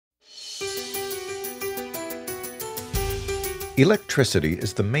Electricity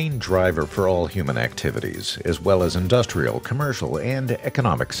is the main driver for all human activities, as well as industrial, commercial, and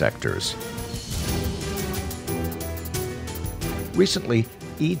economic sectors. Recently,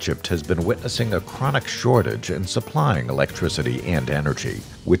 Egypt has been witnessing a chronic shortage in supplying electricity and energy,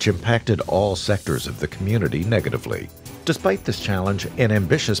 which impacted all sectors of the community negatively. Despite this challenge, an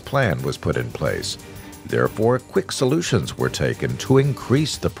ambitious plan was put in place. Therefore, quick solutions were taken to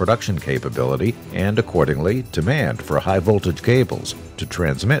increase the production capability and, accordingly, demand for high-voltage cables to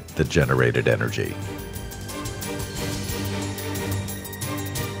transmit the generated energy.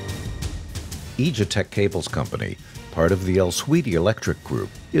 Egytech Cables Company, part of the Elsewedy Electric Group,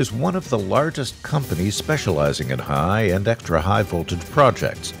 is one of the largest companies specializing in high and extra-high voltage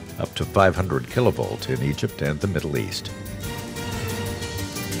projects, up to 500 kilovolt in Egypt and the Middle East.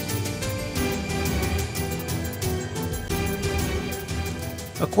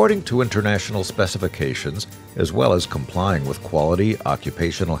 According to international specifications, as well as complying with quality,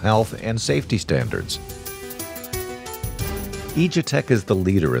 occupational health, and safety standards. Egytech is the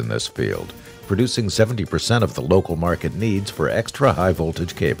leader in this field, producing 70% of the local market needs for extra high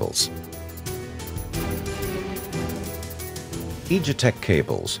voltage cables. Egytech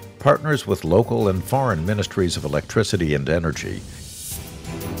Cables partners with local and foreign ministries of electricity and energy.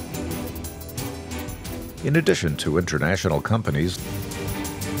 In addition to international companies,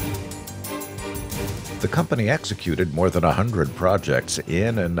 the company executed more than 100 projects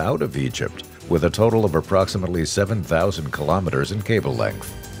in and out of Egypt, with a total of approximately 7,000 kilometers in cable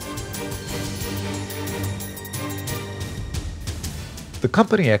length. The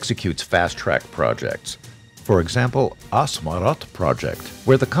company executes fast-track projects. For example, Asmarat project,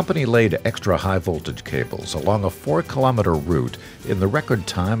 where the company laid extra high-voltage cables along a 4-kilometer route in the record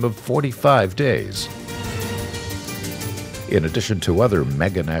time of 45 days. In addition to other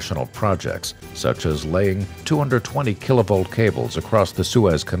mega-national projects, such as laying 220 kilovolt cables across the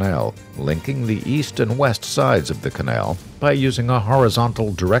Suez Canal, linking the east and west sides of the canal by using a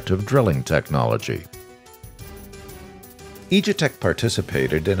horizontal directive drilling technology. Egytech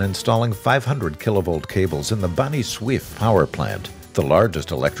participated in installing 500 kilovolt cables in the Bani Suif power plant, the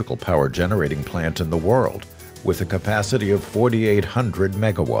largest electrical power generating plant in the world, with a capacity of 4,800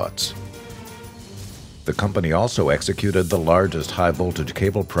 megawatts. The company also executed the largest high-voltage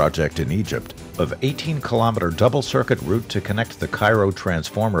cable project in Egypt, of 18-kilometer double-circuit route to connect the Cairo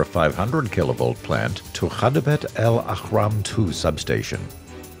Transformer 500 kilovolt plant to Khadabet El Ahram 2 substation.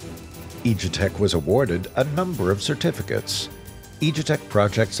 Egytech was awarded a number of certificates. Egytech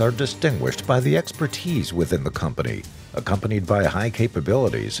projects are distinguished by the expertise within the company, accompanied by high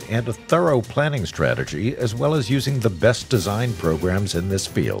capabilities and a thorough planning strategy, as well as using the best design programs in this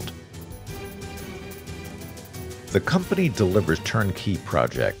field. The company delivers turnkey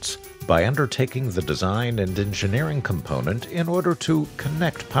projects by undertaking the design and engineering component in order to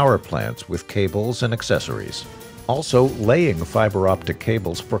connect power plants with cables and accessories. Also laying fiber optic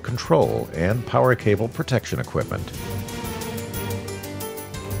cables for control and power cable protection equipment.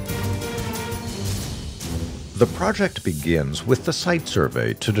 The project begins with the site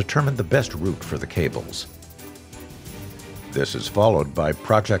survey to determine the best route for the cables. This is followed by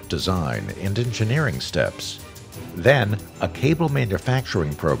project design and engineering steps. Then, a cable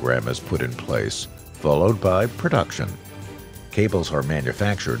manufacturing program is put in place, followed by production. Cables are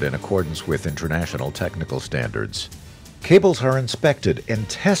manufactured in accordance with international technical standards. Cables are inspected and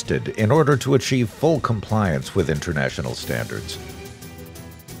tested in order to achieve full compliance with international standards.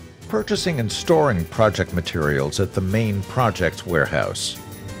 Purchasing and storing project materials at the main project's warehouse.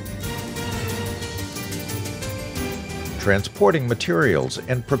 Transporting materials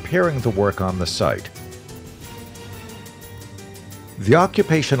and preparing the work on the site. The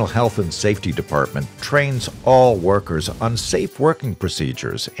Occupational Health and Safety Department trains all workers on safe working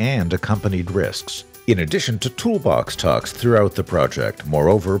procedures and accompanied risks, in addition to toolbox talks throughout the project,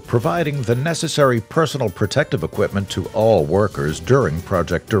 moreover providing the necessary personal protective equipment to all workers during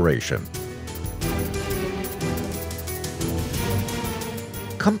project duration.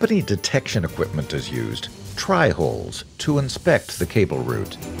 Company detection equipment is used, tri-holes, to inspect the cable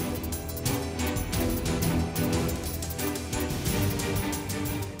route.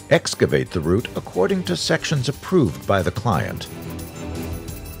 Excavate the route according to sections approved by the client.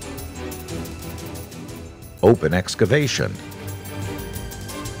 Open excavation.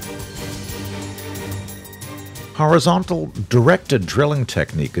 Horizontal directed drilling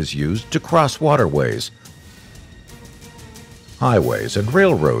technique is used to cross waterways, highways, and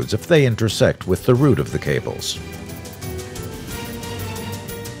railroads if they intersect with the route of the cables.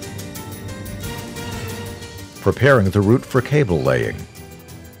 Preparing the route for cable laying.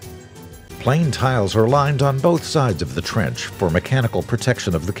 Plain tiles are lined on both sides of the trench for mechanical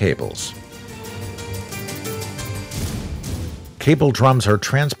protection of the cables. Cable drums are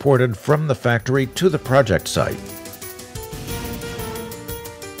transported from the factory to the project site.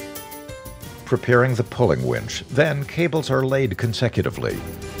 Preparing the pulling winch, then cables are laid consecutively.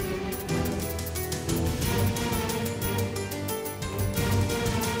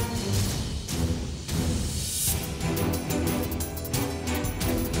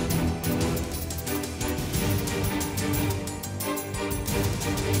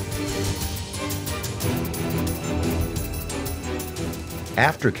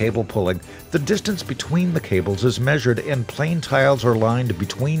 After cable pulling, the distance between the cables is measured and plain tiles are lined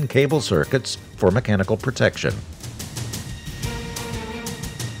between cable circuits for mechanical protection.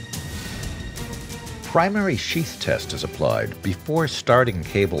 Primary sheath test is applied before starting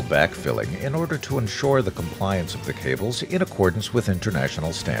cable backfilling in order to ensure the compliance of the cables in accordance with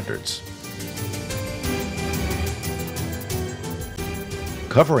international standards.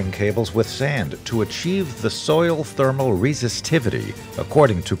 Covering cables with sand to achieve the soil thermal resistivity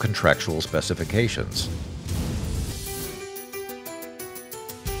according to contractual specifications.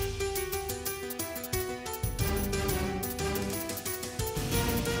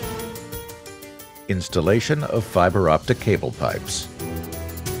 Installation of fiber optic cable pipes.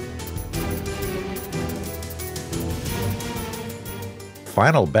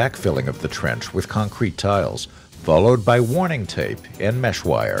 Final backfilling of the trench with concrete tiles, followed by warning tape and mesh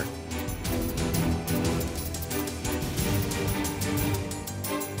wire.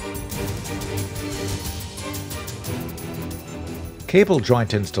 Cable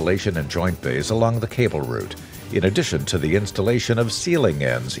joint installation and joint bays along the cable route, in addition to the installation of sealing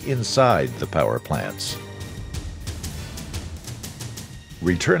ends inside the power plants.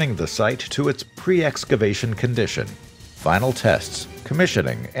 Returning the site to its pre-excavation condition. Final tests,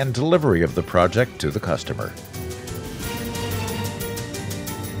 commissioning, and delivery of the project to the customer.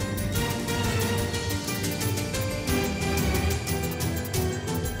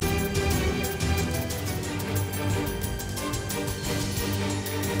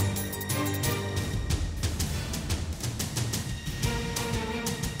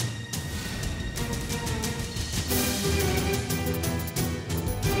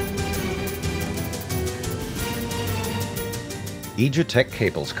 Egytech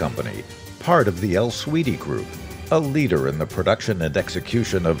Cables Company, part of the Elsewedy Group, a leader in the production and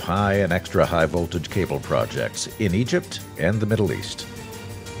execution of high and extra high voltage cable projects in Egypt and the Middle East.